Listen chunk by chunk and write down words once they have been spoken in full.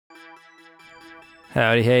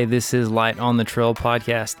Howdy, hey, this is Light on the Trail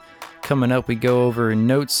podcast. Coming up, we go over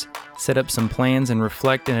notes, set up some plans, and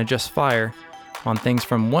reflect and adjust fire on things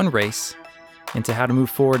from one race into how to move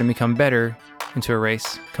forward and become better into a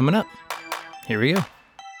race coming up. Here we go.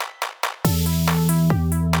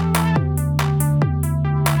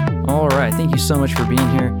 All right, thank you so much for being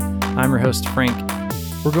here. I'm your host, Frank.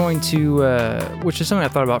 We're going to, which is something I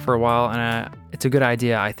thought about for a while, and it's a good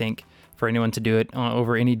idea, I think, for anyone to do it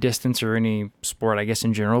over any distance or any sport, I guess,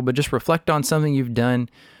 in general, but just reflect on something you've done.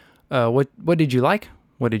 What did you like?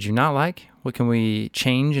 What did you not like? What can we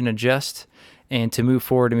change and adjust and to move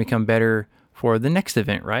forward and become better for the next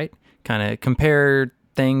event, right? Kind of compare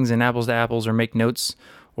things and apples to apples, or make notes,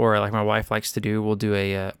 or like my wife likes to do, we'll do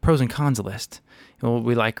a pros and cons list.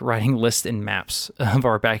 We like writing lists and maps of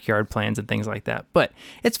our backyard plans and things like that. But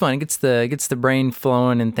it's fun. It gets the brain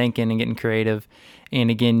flowing and thinking and getting creative.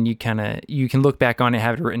 And again, you can look back on it,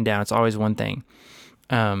 have it written down. It's always one thing.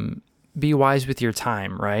 Be wise with your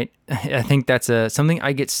time, right? I think that's something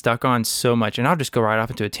I get stuck on so much. And I'll just go right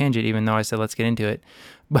off into a tangent, even though I said let's get into it.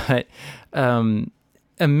 But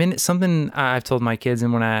a minute, something I've told my kids,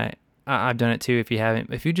 and when I've done it too. If you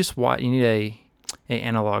haven't, if you just watch, you need a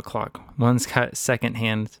analog clock. One's got second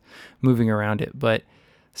hand moving around it, but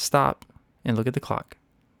stop and look at the clock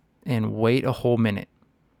and wait a whole minute.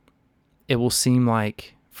 It will seem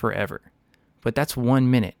like forever, but that's 1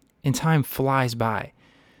 minute, and time flies by.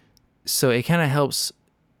 So it kind of helps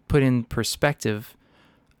put in perspective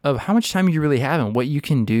of how much time you really have and what you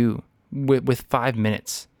can do with 5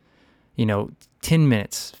 minutes, 10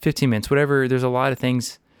 minutes, 15 minutes, whatever. There's a lot of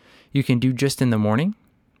things you can do just in the morning.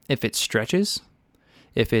 If it's stretches,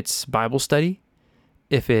 if it's Bible study,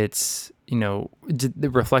 if it's,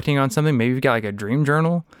 reflecting on something, maybe you've got like a dream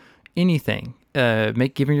journal, anything,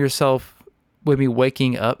 giving yourself, maybe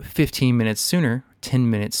waking up 15 minutes sooner, 10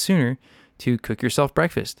 minutes sooner to cook yourself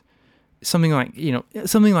breakfast, something like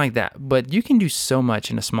that. But you can do so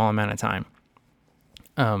much in a small amount of time.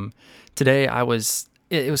 Today I was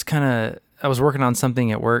working on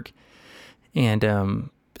something at work, and,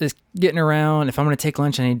 just getting around. If I'm going to take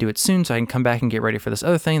lunch, I need to do it soon so I can come back and get ready for this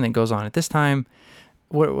other thing that goes on at this time.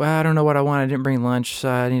 I don't know what I want. I didn't bring lunch, so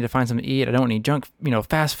I need to find something to eat. I don't need junk,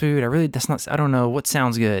 fast food. I don't know what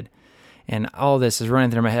sounds good. And all this is running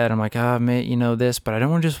through my head. I'm like, this, but I don't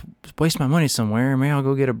want to just waste my money somewhere. Maybe I'll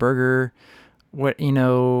go get a burger,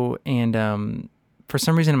 and for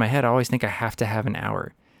some reason in my head, I always think I have to have an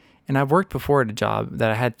hour. And I've worked before at a job that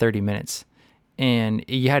I had 30 minutes. And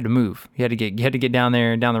you had to move. You had to get down the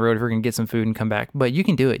road if you're going to get some food and come back. But you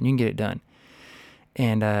can do it, and you can get it done.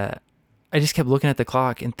 And I just kept looking at the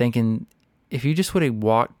clock and thinking, if you just would have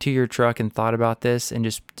walked to your truck and thought about this and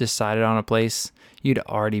just decided on a place, you'd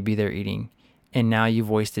already be there eating. And now you've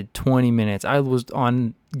wasted 20 minutes. I was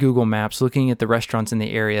on Google Maps looking at the restaurants in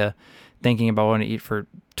the area, thinking about wanting to eat for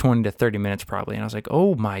 20 to 30 minutes probably. And I was like,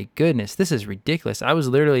 oh my goodness, this is ridiculous. I was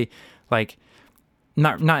literally like,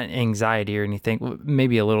 not anxiety or anything,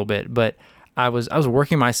 maybe a little bit, but I was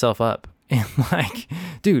working myself up and like,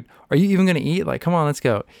 dude, are you even going to eat? Like, come on, let's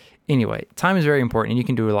go. Anyway, time is very important, and you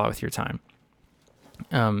can do a lot with your time.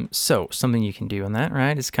 So something you can do on that,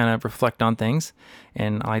 right, is kind of reflect on things.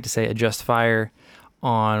 And I like to say adjust fire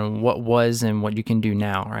on what was and what you can do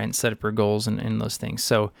now, right? And set up your goals and those things.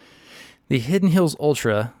 So the Hidden Hills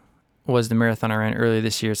Ultra was the marathon I ran earlier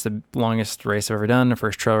this year. It's the longest race I've ever done, the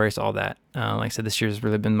first trail race, all that. Like I said, this year has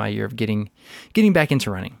really been my year of getting back into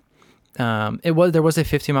running. There was a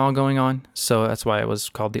 50 mile going on, so that's why it was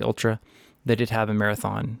called the Ultra. They did have a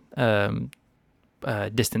marathon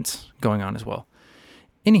distance going on as well.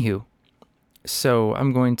 Anywho, so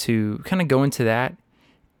I'm going to kind of go into that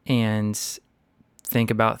and think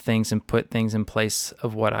about things and put things in place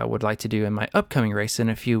of what I would like to do in my upcoming race in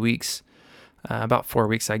a few weeks. About 4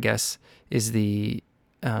 weeks, I guess, is the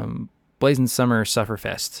Blazing Summer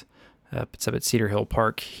Sufferfest. It's up at Cedar Hill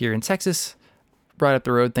Park here in Texas, right up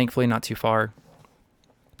the road, thankfully not too far,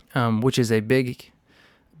 which is a big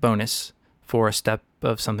bonus for a step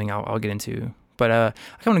of something I'll get into. But I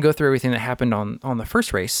want to go through everything that happened on the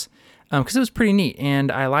first race because it was pretty neat,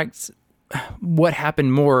 and I liked what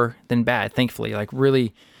happened more than bad, thankfully. Like,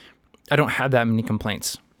 really, I don't have that many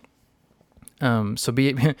complaints. So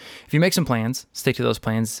if you make some plans, stick to those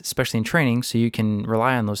plans, especially in training, so you can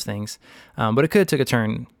rely on those things. But it could have took a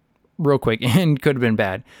turn real quick and could have been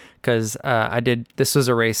bad because this was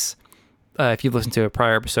a race, if you've listened to a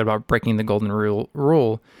prior episode about breaking the golden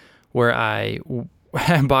rule, where I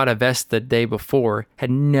bought a vest the day before,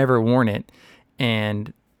 had never worn it,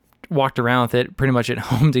 and walked around with it pretty much at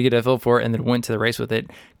home to get a feel for it, and then went to the race with it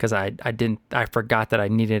because I forgot that I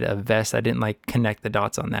needed a vest. I didn't like connect the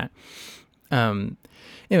dots on that.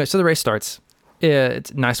 Anyway, so the race starts.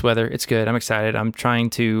 It's nice weather. It's good. I'm excited. I'm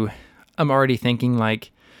already thinking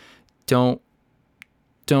like, don't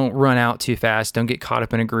run out too fast. Don't get caught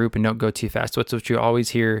up in a group and don't go too fast. What's what you always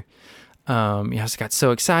hear. I just got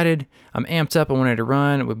so excited. I'm amped up. I wanted to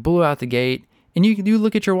run. We blew out the gate, and you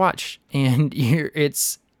look at your watch and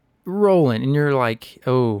it's rolling, and you're like,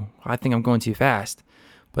 oh, I think I'm going too fast.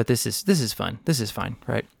 But this is fun. This is fine,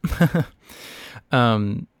 right?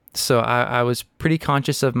 So I was pretty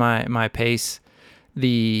conscious of my pace.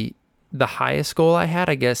 The highest goal I had,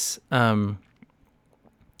 I guess,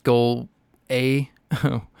 goal A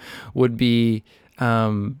would be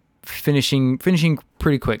finishing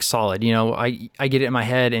pretty quick, solid. I get it in my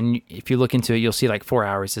head, and if you look into it, you'll see like 4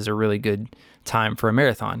 hours is a really good time for a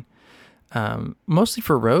marathon. Mostly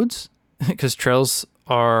for roads, because trails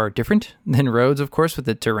are different than roads, of course, with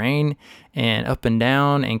the terrain and up and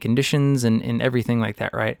down and conditions and everything like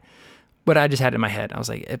that, right? But I just had it in my head. I was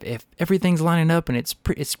like, if everything's lining up and it's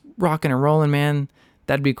rocking and rolling, man,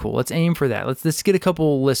 that'd be cool. Let's aim for that. Let's get a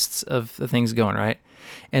couple lists of the things going, right?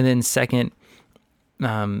 And then second,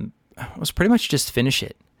 was pretty much just finish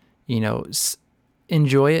it.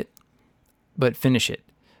 Enjoy it, but finish it.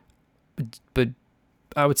 But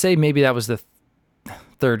I would say maybe that was the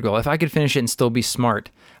third goal. If I could finish it and still be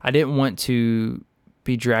smart, I didn't want to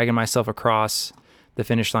be dragging myself across the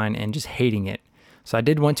finish line and just hating it. So I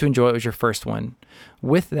did want to enjoy it. Was your first one.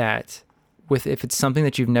 With that, if it's something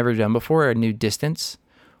that you've never done before, a new distance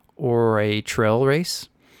or a trail race,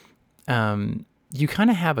 you kind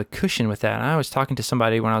of have a cushion with that. And I was talking to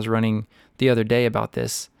somebody when I was running the other day about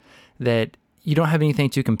this, that you don't have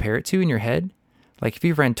anything to compare it to in your head. Like if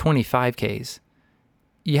you've ran 25Ks,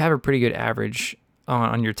 you have a pretty good average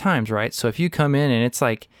on your times, right? So if you come in and it's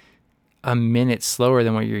like a minute slower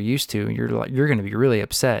than what you're used to, you're going to be really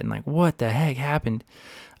upset and like, what the heck happened?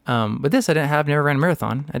 But this, never ran a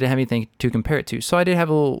marathon. I didn't have anything to compare it to. So I did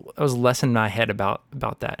have I was less in my head about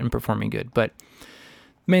that and performing good. But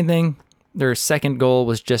the main thing, their second goal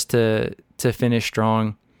was just to finish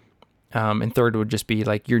strong. And third would just be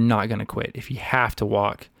like, you're not going to quit. If you have to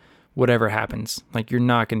walk, whatever happens, like you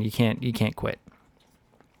can't quit.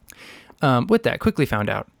 With that, quickly found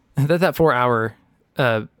out that 4 hour,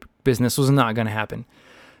 business was not going to happen.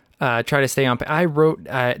 Try to stay on. I wrote,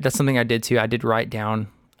 that's something I did too. I did write down,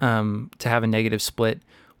 to have a negative split,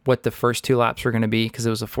 what the first 2 laps were going to be, because it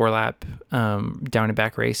was a 4-lap, down and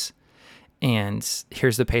back race. And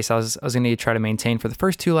here's the pace I was going to try to maintain for the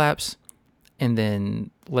first 2 laps. And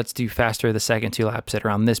then let's do faster the second 2 laps at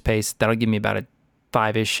around this pace. That'll give me about a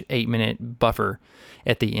 5-ish, 8-minute buffer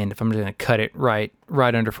at the end if I'm going to cut it right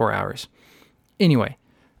under 4 hours. Anyway,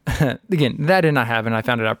 again, that did not happen. I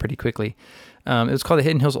found it out pretty quickly. It was called the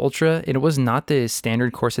Hidden Hills Ultra. It was not the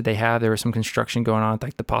standard course that they have. There was some construction going on at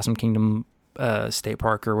like the Possum Kingdom State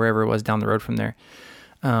Park or wherever it was down the road from there.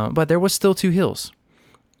 But there was still 2 hills.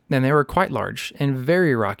 And they were quite large and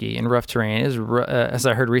very rocky and rough terrain. It was, as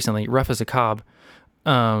I heard recently, rough as a cob.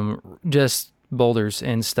 Just boulders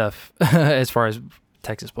and stuff as far as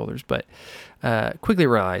Texas boulders. But quickly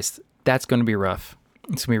realized that's going to be rough.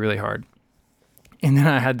 It's going to be really hard. And then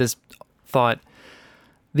I had this thought,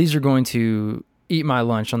 these are going to eat my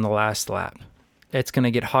lunch on the last lap. It's going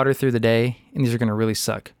to get hotter through the day, and these are going to really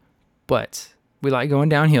suck. But we like going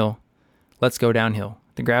downhill. Let's go downhill.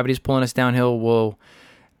 The gravity's pulling us downhill. We'll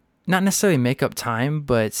not necessarily make up time,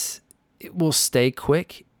 but it will stay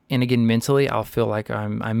quick. And again, mentally, I'll feel like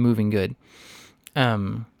I'm moving good.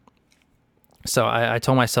 So I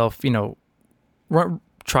told myself, try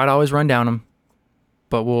to always run down them,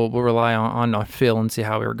 but we'll rely on feel and see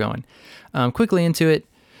how we were going. Quickly into it,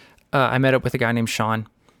 I met up with a guy named Sean,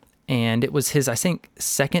 and it was his, I think,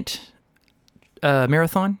 second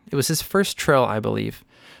marathon. It was his first trail, I believe.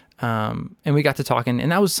 And we got to talking,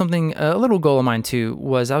 and that was something, a little goal of mine too,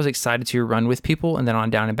 was I was excited to run with people, and then on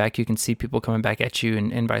down and back, you can see people coming back at you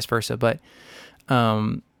and vice versa. But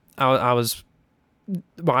I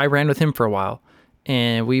ran with him for a while,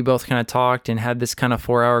 and we both kind of talked and had this kind of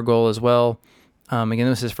 4-hour goal as well. Again, this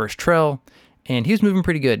was his first trail, and he was moving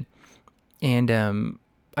pretty good. And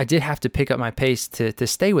I did have to pick up my pace to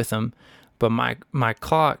stay with him, but my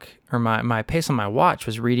clock or my pace on my watch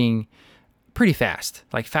was reading pretty fast,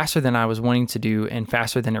 like faster than I was wanting to do and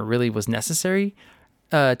faster than it really was necessary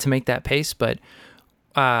to make that pace. But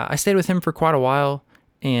I stayed with him for quite a while,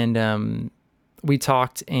 and we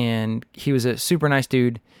talked, and he was a super nice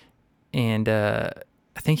dude. And I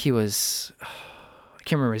think he was, I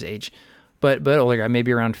can't remember his age, but older guy,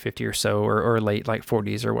 maybe around 50 or so, or late like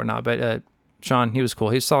 40s or whatnot. But Sean, he was cool.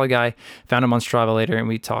 He was a solid guy. Found him on Strava later, and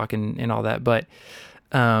we talk and all that. But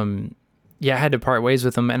yeah, I had to part ways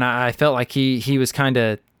with him, and I felt like he was kind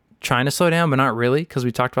of trying to slow down, but not really, because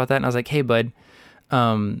we talked about that. And I was like, hey, bud,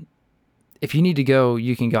 if you need to go,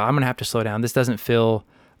 you can go. I'm gonna have to slow down. This doesn't feel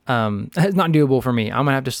it's not doable for me. I'm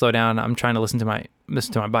gonna have to slow down. I'm trying to listen to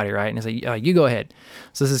my body, right? And it's like, you go ahead.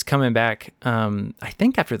 So this is coming back, I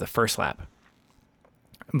think after the first lap.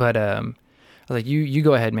 But I was like, you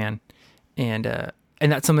go ahead, man. And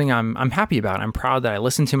that's something I'm happy about. I'm proud that I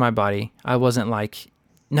listened to my body. I wasn't like,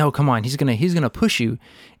 no, come on, he's gonna push you,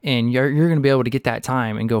 and you're gonna be able to get that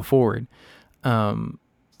time and go forward.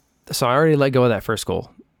 So I already let go of that first goal,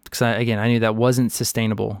 because I knew that wasn't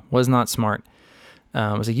sustainable, was not smart.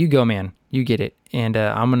 I was like, you go, man, you get it, and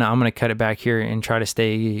I'm gonna cut it back here and try to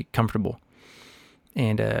stay comfortable,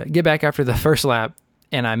 and get back after the first lap,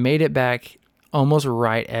 and I made it back almost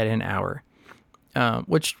right at an hour,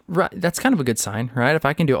 which that's kind of a good sign, right? If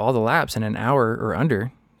I can do all the laps in an hour or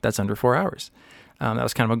under, that's under 4 hours. That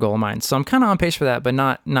was kind of a goal of mine, so I'm kind of on pace for that, but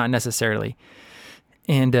not necessarily.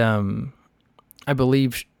 And I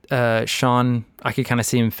believe Sean, I could kind of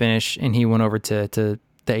see him finish, and he went over to the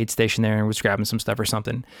aid station there and was grabbing some stuff or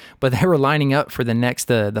something. But they were lining up for the next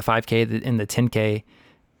the 5K and the 10K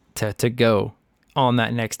to go on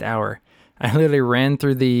that next hour. I literally ran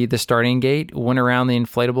through the starting gate, went around the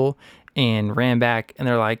inflatable, and ran back. And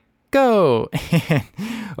they're like, "Go!" And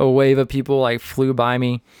a wave of people like flew by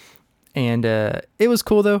me, and it was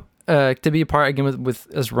cool though to be a part again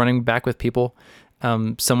with us running back with people.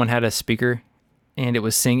 Someone had a speaker, and it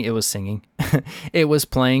was singing. It was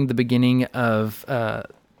playing the beginning of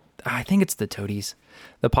I think it's the Toadies,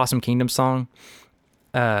 the Possum Kingdom song.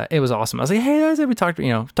 It was awesome. I was like, hey, guys, we talked to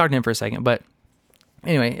him for a second. But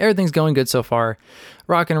anyway, everything's going good so far.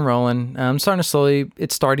 Rocking and rolling. It's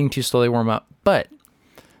starting to slowly warm up. But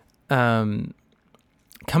coming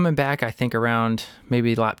back, I think around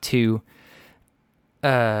maybe lap 2,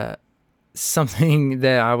 something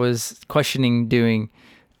that I was questioning doing,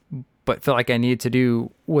 but felt like I needed to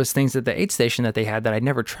do, was things at the aid station that they had that I'd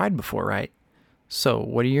never tried before, right? So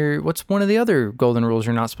what's one of the other golden rules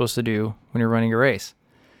you're not supposed to do when you're running a race?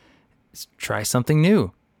 It's try something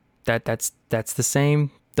new. That's the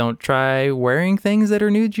same. Don't try wearing things that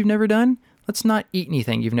are new that you've never done. Let's not eat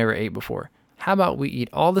anything you've never ate before. How about we eat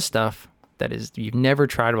all the stuff that is you've never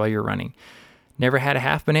tried while you're running? Never had a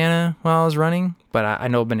half banana while I was running, but I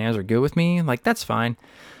know bananas are good with me. Like, that's fine.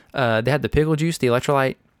 They had the pickle juice, the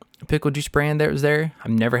electrolyte pickle juice brand that was there.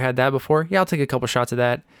 I've never had that before. Yeah, I'll take a couple shots of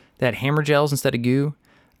that. They had hammer gels instead of goo.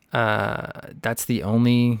 That's the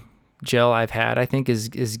only gel I've had, I think,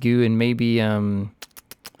 is goo, and maybe I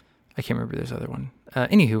can't remember, there's other one.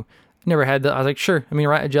 Anywho, never had I was like, sure, I mean,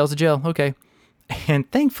 right, a gel's a gel, okay. And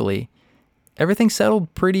thankfully, everything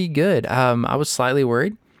settled pretty good. I was slightly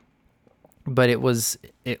worried, but it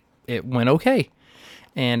went okay.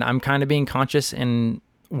 And I'm kind of being conscious and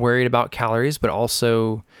worried about calories, but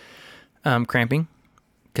also cramping,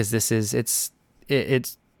 because it's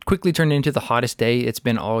quickly turned into the hottest day it's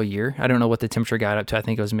been all year. I don't know what the temperature got up to. I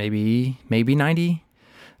think it was maybe 90.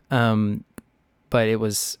 But it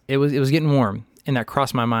was getting warm, and that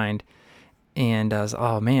crossed my mind. And I was,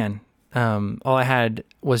 oh man, all I had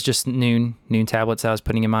was just noon tablets I was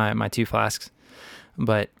putting in my 2 flasks.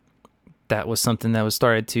 But that was something that was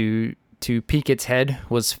started to peek its head,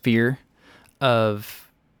 was fear of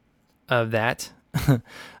that,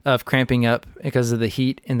 of cramping up because of the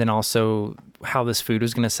heat, and then also how this food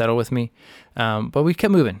was going to settle with me. But we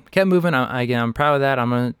kept moving. I'm proud of that. I'm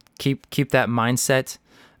going to keep that mindset,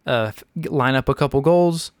 line up a couple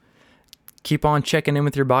goals, keep on checking in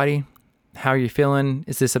with your body. How are you feeling?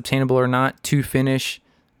 Is this obtainable or not to finish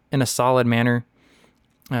in a solid manner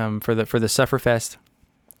for the Sufferfest?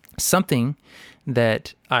 Something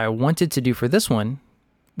that I wanted to do for this one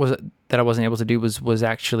that I wasn't able to do was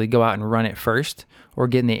actually go out and run it first, or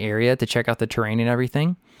get in the area to check out the terrain and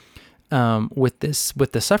everything. With the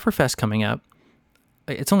Sufferfest coming up,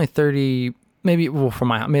 it's only maybe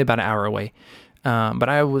about an hour away. But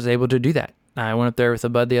I was able to do that. I went up there with a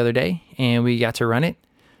bud the other day, and we got to run it.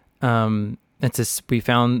 We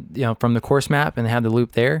found, from the course map, and they had the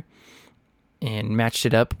loop there, and matched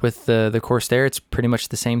it up with the course there. It's pretty much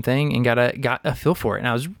the same thing, and got a feel for it. And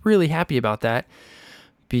I was really happy about that,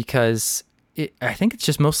 because I think it's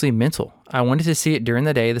just mostly mental. I wanted to see it during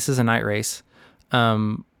the day. This is a night race.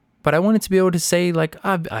 But I wanted to be able to say, like,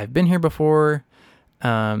 I've been here before.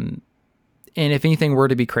 And if anything were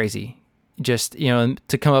to be crazy, just,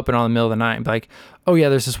 to come up and on the middle of the night and be like, oh yeah,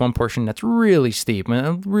 there's this one portion that's really steep,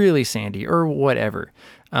 really sandy or whatever.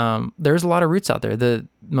 There's a lot of routes out there.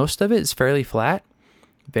 Most of it is fairly flat,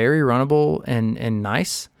 very runnable and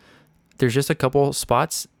nice. There's just a couple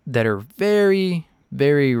spots that are very,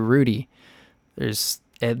 very rooty. It's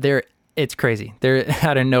crazy. They're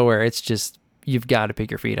out of nowhere. It's just, you've got to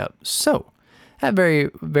pick your feet up. So that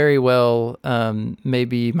very, very well,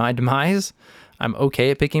 maybe my demise. I'm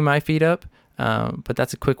okay at picking my feet up. But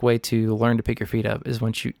that's a quick way to learn to pick your feet up, is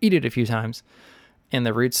once you eat it a few times, and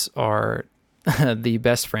the roots are the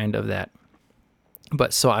best friend of that.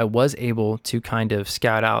 But so I was able to kind of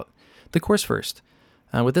scout out the course first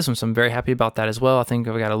with this one. So I'm very happy about that as well. I think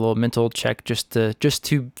I've got a little mental check just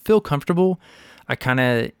to feel comfortable. I kind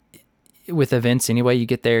of, with events anyway, you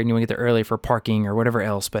get there and you want to get there early for parking or whatever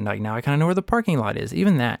else. But like now I kind of know where the parking lot is.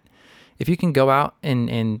 Even that, if you can go out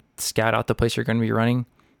and scout out the place you're going to be running,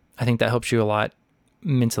 I think that helps you a lot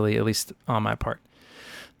mentally, at least on my part.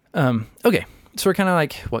 Okay. So we're kind of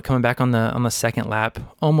like coming back on the second lap,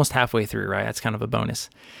 almost halfway through, right? That's kind of a bonus.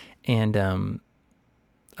 And,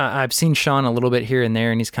 I've seen Sean a little bit here and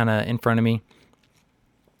there, and he's kind of in front of me.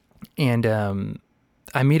 And,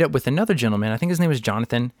 I meet up with another gentleman. I think his name was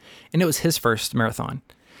Jonathan, and it was his first marathon.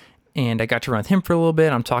 And I got to run with him for a little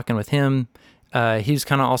bit. I'm talking with him. He was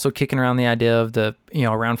kind of also kicking around the idea of the,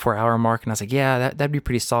 around 4 hour mark. And I was like, yeah, that'd be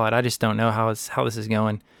pretty solid. I just don't know how this is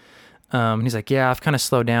going. And he's like, yeah, I've kind of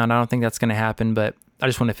slowed down. I don't think that's going to happen, but I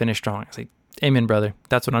just want to finish strong. I was like, amen, brother.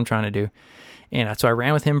 That's what I'm trying to do. And so I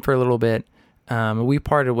ran with him for a little bit. We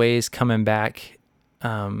parted ways coming back.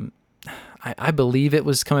 I believe it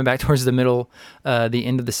was coming back towards the middle, the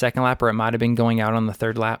end of the second lap, or it might've been going out on the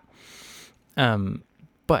third lap.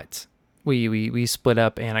 But we split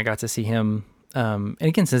up, and I got to see him. And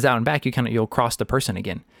again, since out and back, you'll cross the person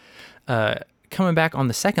again. Coming back on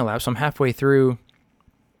the second lap, so I'm halfway through,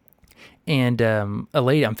 and a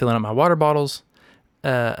lady, I'm filling up my water bottles.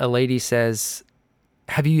 A lady says,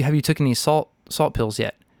 "Have you taken any salt pills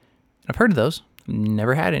yet?" And I've heard of those,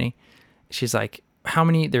 never had any. She's like, "How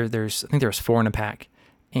many?" I think there's 4 in a pack,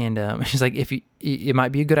 and she's like, it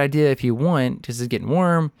might be a good idea if you want, because it's getting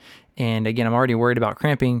warm, and again, I'm already worried about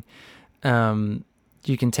cramping.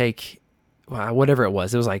 You can take whatever it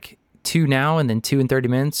was. It was like 2 now and then 2 in 30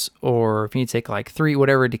 minutes, or if you need to take like 3,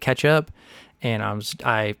 whatever, to catch up. And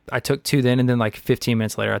I took 2 then, and then like 15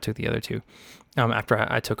 minutes later, I took the other 2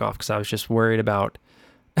 after I took off, because I was just worried about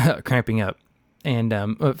cramping up, and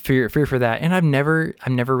fear for that. And I've never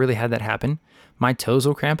really had that happen. My toes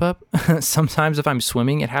will cramp up. Sometimes if I'm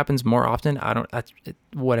swimming, it happens more often.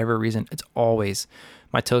 Whatever reason, it's always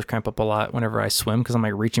my toes cramp up a lot whenever I swim, because I'm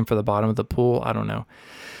like reaching for the bottom of the pool. I don't know.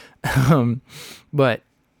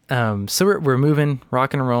 So we're moving,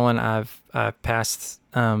 rocking and rolling. I've passed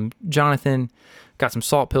Jonathan, got some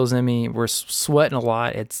salt pills in me. We're sweating a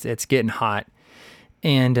lot. It's getting hot,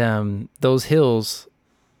 and those hills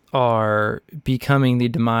are becoming the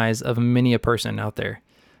demise of many a person out there.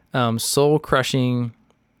 Soul crushing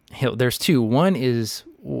hill. There's 2. One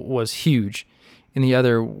was huge, and the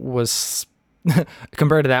other was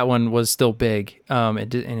compared to that one was still big.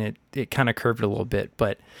 It kind of curved a little bit,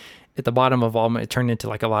 but at the bottom of all, it turned into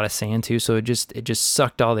like a lot of sand too. So it just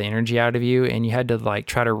sucked all the energy out of you, and you had to like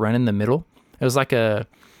try to run in the middle. It was like like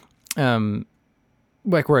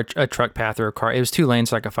where a truck path or a car. It was 2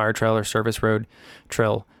 lanes, like a fire trail or service road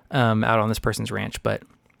trail out on this person's ranch. But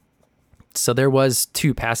so there was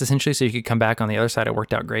 2 paths essentially, so you could come back on the other side. It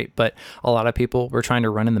worked out great. But a lot of people were trying to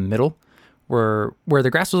run in the middle, where the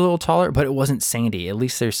grass was a little taller, but it wasn't sandy. At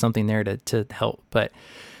least there's something there to help. But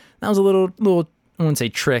that was a little, I wouldn't say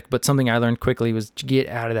trick, but something I learned quickly was to get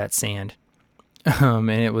out of that sand. And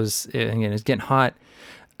it was getting hot.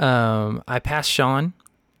 I passed Sean.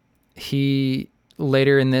 He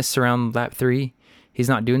later in this, around lap 3, he's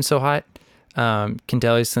not doing so hot. Can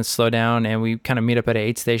tell he's since slow down, and we kind of meet up at an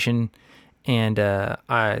aid station, and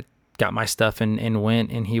I got my stuff and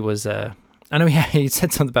went, and he was, I know he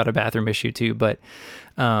said something about a bathroom issue too, but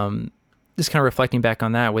just kind of reflecting back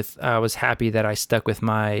on that, I was happy that I stuck with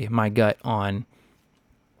my gut on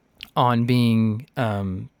being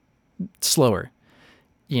slower.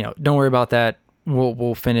 Don't worry about that.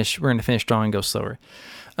 We'll finish. We're going to finish strong and go slower.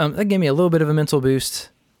 That gave me a little bit of a mental boost.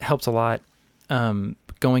 Helped a lot.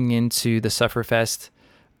 Going into the Sufferfest,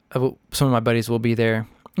 some of my buddies will be there,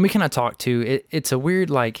 and we kind of talk too. It's a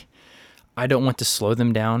weird, like, I don't want to slow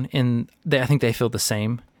them down, and I think they feel the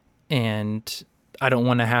same, and I don't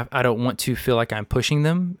want to feel like I'm pushing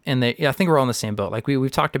them, and I think we're all in the same boat. Like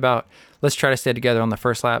we've talked about, let's try to stay together on the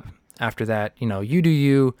first lap. After that, you do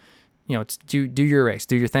you, it's do your race,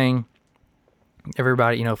 do your thing.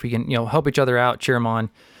 everybody, if we can, help each other out, cheer them on.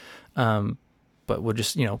 But we'll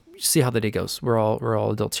just, see how the day goes. We're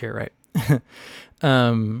all adults here, right?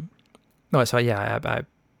 No, so yeah, I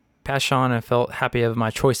passed Sean. I felt happy of my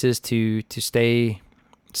choices to stay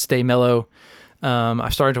mellow. I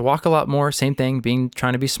started to walk a lot more. Same thing,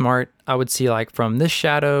 trying to be smart. I would see like from this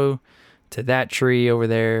shadow to that tree over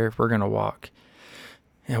there, we're gonna walk.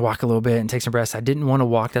 And walk a little bit and take some breaths. I didn't want to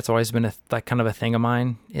walk. That's always been kind of a thing of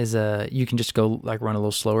mine. Is you can just go like run a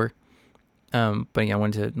little slower. But yeah, I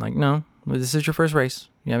wanted to like, no, this is your first race.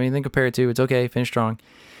 You have anything to compare it to? It's okay. Finish strong.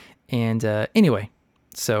 And anyway,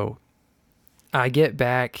 so I get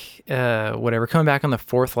back, coming back on the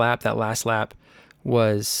fourth lap. That last lap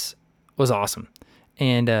was awesome.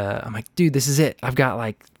 And I'm like, dude, this is it. I've got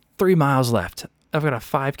like 3 miles left. I've got a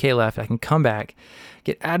 5K left. I can come back,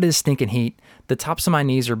 get out of this stinking heat. The tops of my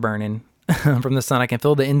knees are burning from the sun. I can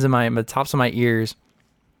feel the ends of the tops of my ears.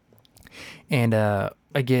 And I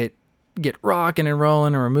get rocking and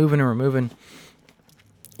rolling, and we're moving.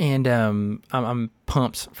 And I'm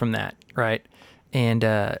pumped from that, right? And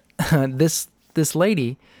this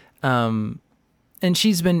lady, and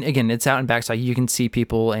she's been, again, it's out and back, so you can see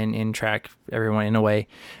people and track everyone in a way.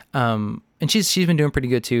 And she's been doing pretty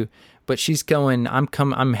good too. But she's going,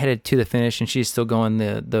 I'm headed to the finish, and she's still going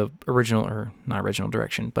the original, or not original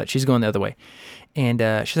direction, but she's going the other way. And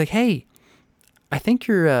she's like, hey, I think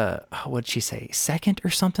you're, what'd she say, second or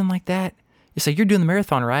something like that? It's like, you're doing the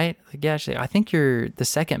marathon, right? Like, yeah, she's like, I think you're the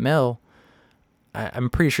second male. I'm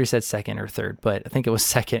pretty sure she said second or third, but I think it was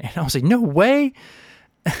second. And I was like, no way.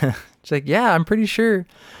 She's like, yeah, I'm pretty sure.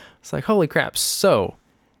 It's like, holy crap. So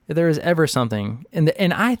if there is ever something,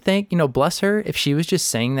 and I think, bless her, if she was just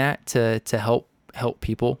saying that to help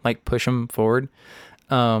people, like push them forward,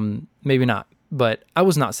 maybe not, but I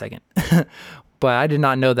was not second, but I did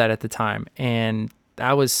not know that at the time. And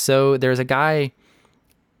there's a guy,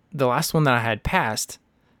 the last one that I had passed,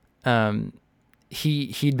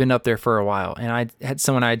 he'd been up there for a while, and I had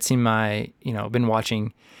someone I'd seen been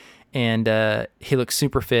watching, and he looked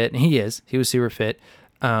super fit, and he was super fit.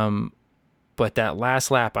 But that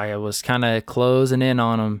last lap, I was kind of closing in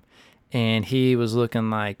on him, and he was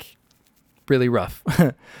looking like really rough,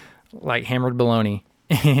 like hammered bologna.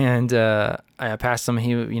 And I passed him.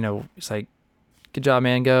 He, it's like, good job,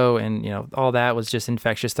 man, go. And, all that was just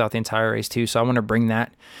infectious throughout the entire race too. So I want to bring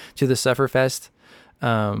that to the Sufferfest.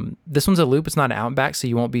 This one's a loop. It's not an out and back, so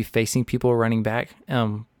you won't be facing people running back,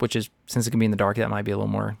 which is, since it can be in the dark, that might be a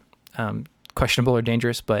little more questionable or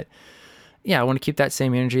dangerous. But yeah, I want to keep that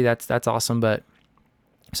same energy. That's awesome. But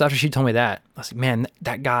so after she told me that, I was like, man,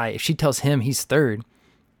 that guy, if she tells him he's third,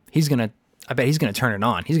 I bet he's gonna turn it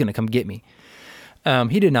on. He's gonna come get me.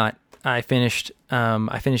 He did not. I finished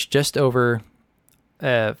just over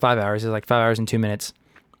 5 hours. It was like 5 hours and 2 minutes.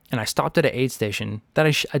 And I stopped at an aid station that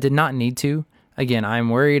I did not need to. Again, I'm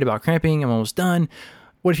worried about cramping. I'm almost done.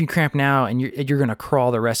 What if you cramp now and you're going to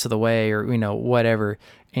crawl the rest of the way, or, whatever.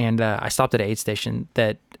 And I stopped at an aid station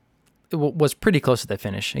that was pretty close to the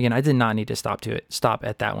finish. Again, I did not need to stop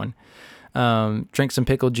at that one. Drank some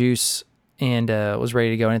pickle juice and was ready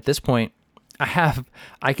to go. And at this point,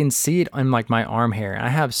 I can see it on like my arm hair. I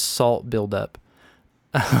have salt buildup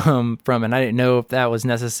from it. I didn't know if that was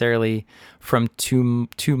necessarily from too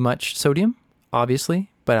much sodium, obviously.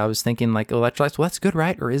 But I was thinking like electrolytes, well, that's good,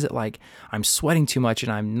 right? Or is it like I'm sweating too much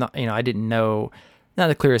and I'm not, I didn't know, not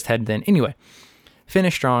the clearest head then. Anyway,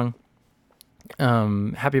 finished strong.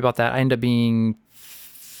 Happy about that. I ended up being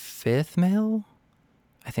 5th male,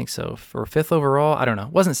 I think so, or 5th overall. I don't know.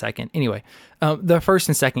 Wasn't second. Anyway, the first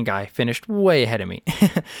and second guy finished way ahead of me.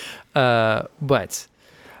 But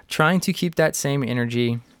trying to keep that same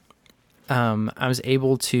energy. I was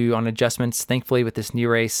able to, on adjustments, thankfully with this new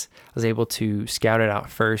race, I was able to scout it out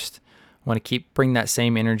first. I want to bring that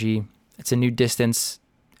same energy. It's a new distance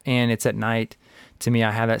and it's at night. To me,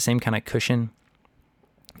 I have that same kind of cushion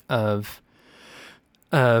of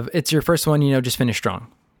it's your first one, just finish strong,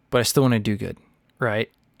 but I still want to do good. Right.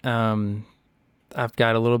 I've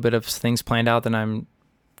got a little bit of things planned out that I'm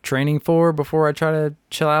training for before I try to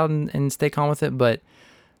chill out and stay calm with it. But,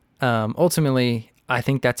 ultimately I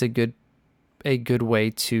think that's a good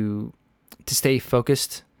way to stay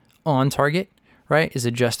focused on target, right? Is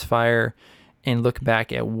adjust fire and look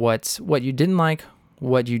back at what you didn't like,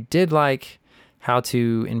 what you did like, how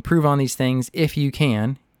to improve on these things if you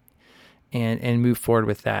can, and move forward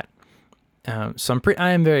with that. So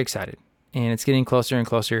I am very excited, and it's getting closer and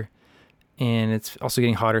closer, and it's also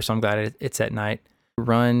getting hotter. So I'm glad it's at night.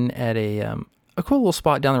 Run at a cool little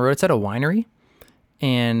spot down the road. It's at a winery,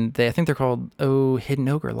 and I think they're called Hidden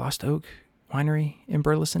Oak or Lost Oak Winery in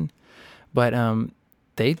Burleson. But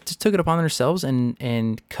they just took it upon themselves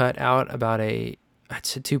and cut out about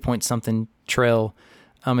it's a 2 point something trail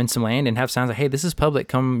in some land and have signs like, hey, this is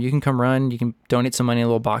public. You can come run. You can donate some money in a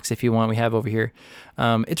little box if you want. We have over here.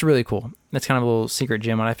 It's really cool. That's kind of a little secret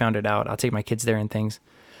gym. When I found it out, I'll take my kids there and things.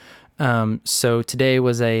 So today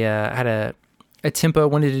was I had a tempo,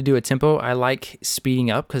 wanted to do a tempo. I like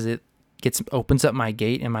speeding up because it opens up my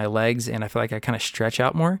gait and my legs, and I feel like I kind of stretch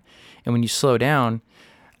out more. And when you slow down,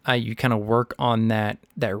 you kind of work on that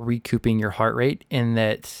recouping your heart rate, and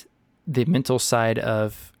that the mental side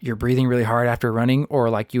of you're breathing really hard after running, or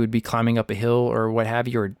like you would be climbing up a hill or what have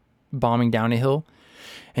you, or bombing down a hill,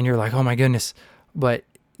 and you're like, oh my goodness. But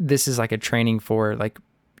this is like a training for like,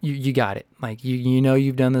 you got it. Like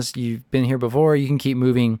you've done this, you've been here before, you can keep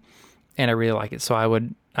moving. And I really like it. So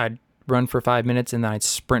I'd run for 5 minutes and then I'd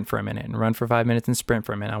sprint for a minute and run for 5 minutes and sprint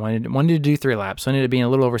for a minute. I wanted to do 3 laps. So I ended up being a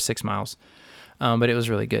little over 6 miles. But it was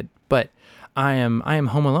really good. But I am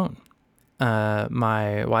home alone.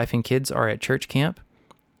 My wife and kids are at church camp.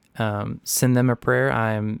 Send them a prayer.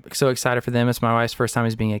 I'm so excited for them. It's my wife's first time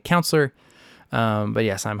as being a counselor. But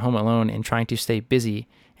yes, I'm home alone and trying to stay busy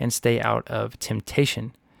and stay out of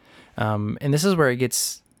temptation. And this is where it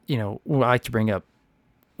gets, I like to bring up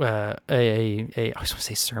I was going to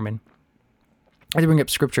say sermon. I like to bring up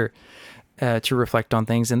scripture to reflect on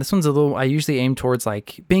things. And this one's I usually aim towards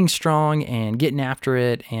like being strong and getting after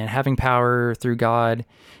it and having power through God,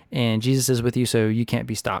 and Jesus is with you, so you can't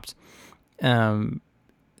be stopped. I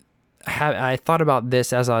thought about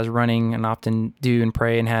this as I was running, and often do and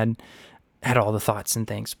pray, and had all the thoughts and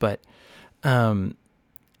things, but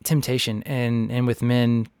temptation and with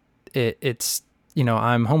men, it's,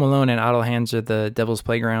 I'm home alone and idle hands are the devil's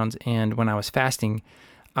playground. And when I was fasting,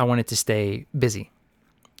 I wanted to stay busy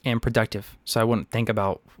and productive, so I wouldn't think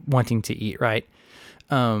about wanting to eat, right?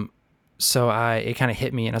 So it kind of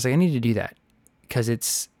hit me, and I was like, I need to do that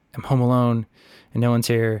because I'm home alone and no one's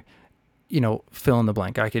here, fill in the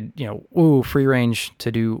blank. I could, free range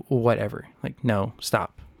to do whatever. Like, no,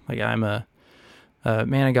 stop. Like, I'm a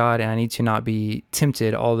man of God and I need to not be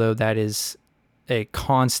tempted, although that is a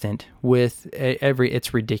constant with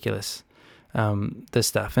it's ridiculous. This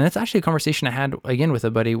stuff. And it's actually a conversation I had again with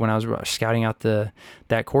a buddy when I was scouting out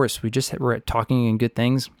that course. We just were talking in good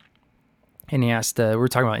things, and he asked, we were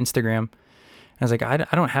talking about Instagram, and I was like, I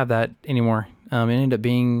don't have that anymore. It ended up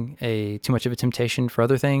being too much of a temptation for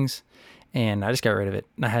other things, and I just got rid of it.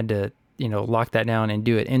 I had to, lock that down and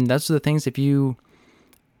do it. And those are the things,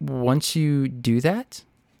 once you do that,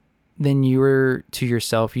 then you're to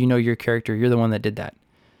yourself, your character, you're the one that did that.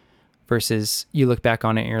 Versus you look back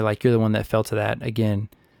on it and you're like, you're the one that fell to that again.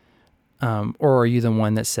 Or are you the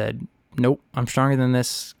one that said, nope, I'm stronger than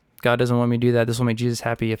this. God doesn't want me to do that. This will make Jesus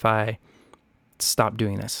happy if I stop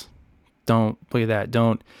doing this. Don't look at that.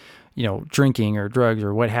 Don't, drinking or drugs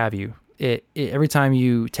or what have you. Every time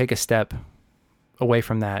you take a step away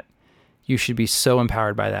from that, you should be so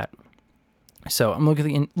empowered by that. So I'm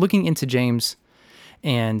looking into James,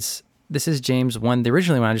 and this is James 1.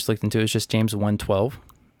 Originally, when I just looked into it was just James 1:12.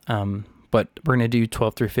 But we're going to do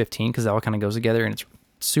 12 through 15 because that all kind of goes together and it's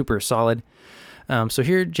super solid. So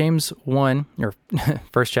here, James 1, or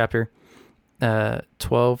first chapter,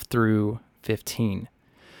 12 through 15.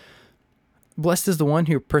 Blessed is the one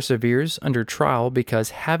who perseveres under trial, because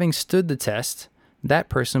having stood the test, that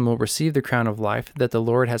person will receive the crown of life that the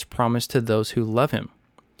Lord has promised to those who love him.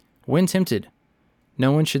 When tempted,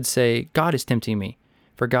 no one should say, God is tempting me,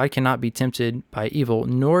 for God cannot be tempted by evil,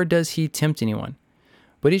 nor does he tempt anyone.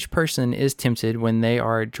 But each person is tempted when they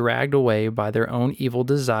are dragged away by their own evil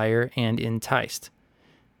desire and enticed.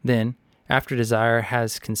 Then, after desire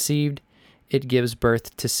has conceived, it gives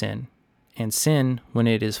birth to sin. And sin, when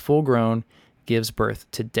it is full grown, gives birth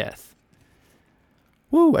to death.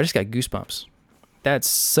 Woo, I just got goosebumps. That's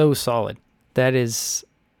so solid. That is,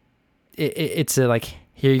 it's like,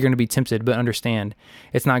 here you're going to be tempted, but understand,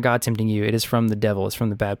 it's not God tempting you. It is from the devil. It's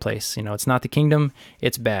from the bad place. It's not the kingdom.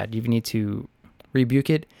 It's bad. You need to rebuke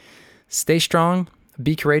it. Stay strong.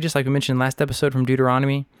 Be courageous, like we mentioned last episode from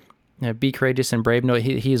Deuteronomy. Be courageous and brave. Know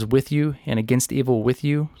he is with you and against evil with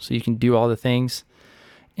you, so you can do all the things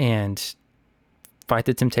and fight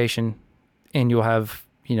the temptation, and you'll have,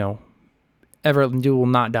 you will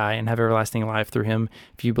not die and have everlasting life through him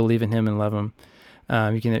if you believe in him and love him.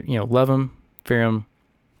 You can, love him, fear him.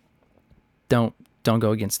 Don't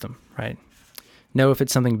go against him, right? Know if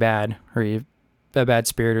it's something bad or a bad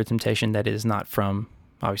spirit or temptation that is not from,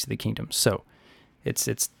 obviously, the kingdom. So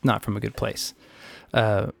it's not from a good place.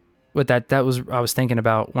 But that was, I was thinking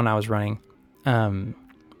about when I was running. And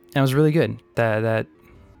it was really good. That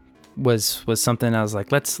was something I was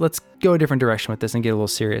like, let's go a different direction with this and get a little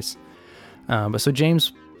serious. But so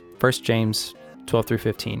James, 1 James 12 through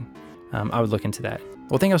 15, I would look into that.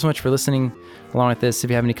 Well, thank you so much for listening along with this. If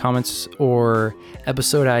you have any comments or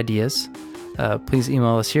episode ideas, please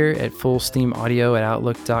email us here at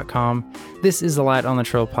fullsteamaudio@outlook.com. This is the Light on the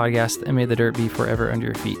Trail podcast, and may the dirt be forever under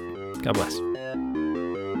your feet. God bless.